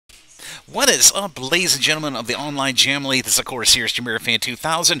What is up, ladies and gentlemen of the online Jamily? This is, of course, here's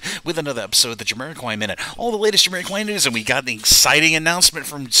JamiroFan2000 with another episode of the Jamiroquai Minute. All the latest Jamiroquai news, and we got an exciting announcement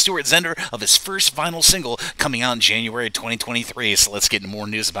from Stuart Zender of his first vinyl single coming out in January 2023. So let's get into more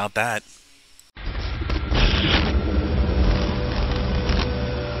news about that.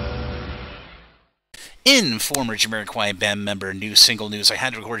 In former Jamiroquai band member new single news, I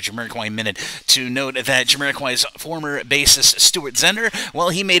had to record a Jamiroquai Minute to note that Jamiroquai's former bassist Stuart Zender, well,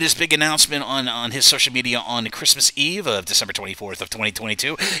 he made his big announcement on his social media on Christmas Eve of December 24th of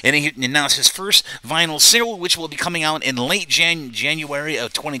 2022, and he announced his first vinyl single, which will be coming out in late January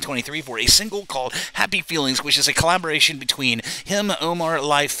of 2023 for a single called Happy Feelings, which is a collaboration between him, Omar,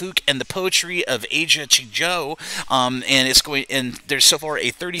 Lye-Fook, and the poetry of Tijoux. And there's so far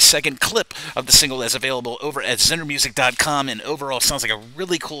a 30-second clip of the single that's available over at zendermusic.com, and overall sounds like a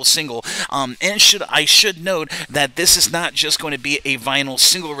really cool single. I should note that this is not just going to be a vinyl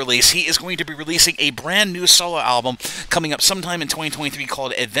single release. He is going to be releasing a brand new solo album coming up sometime in 2023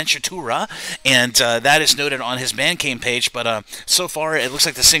 called Adventura, and that is noted on his Bandcamp page. But so far, it looks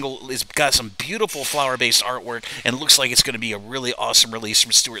like the single has got some beautiful flower-based artwork, and looks like it's going to be a really awesome release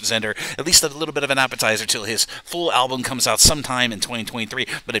from Stuart Zender. At least a little bit of an appetizer till his full album comes out sometime in 2023.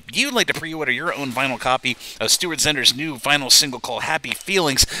 But if you'd like to pre-order your own vinyl copy of Stuart Zender's new vinyl single called Happy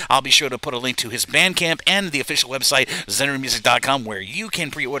Feelings, I'll be sure to put a link to his Bandcamp and the official website, zendermusic.com, where you can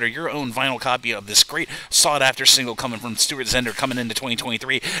pre-order your own vinyl copy of this great sought-after single coming from Stuart Zender coming into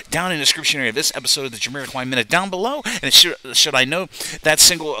 2023 down in the description area of this episode of the Jamiroquai Minute down below. And should I note, that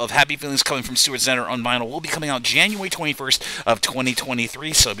single of Happy Feelings coming from Stuart Zender on vinyl will be coming out January 21st of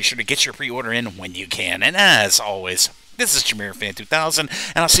 2023, so be sure to get your pre-order in when you can. And as always, this is JamiroFan2000, and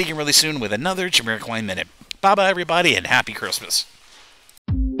I'll see you really soon with another Jamiroquai Minute. Bye-bye, everybody, and Happy Christmas.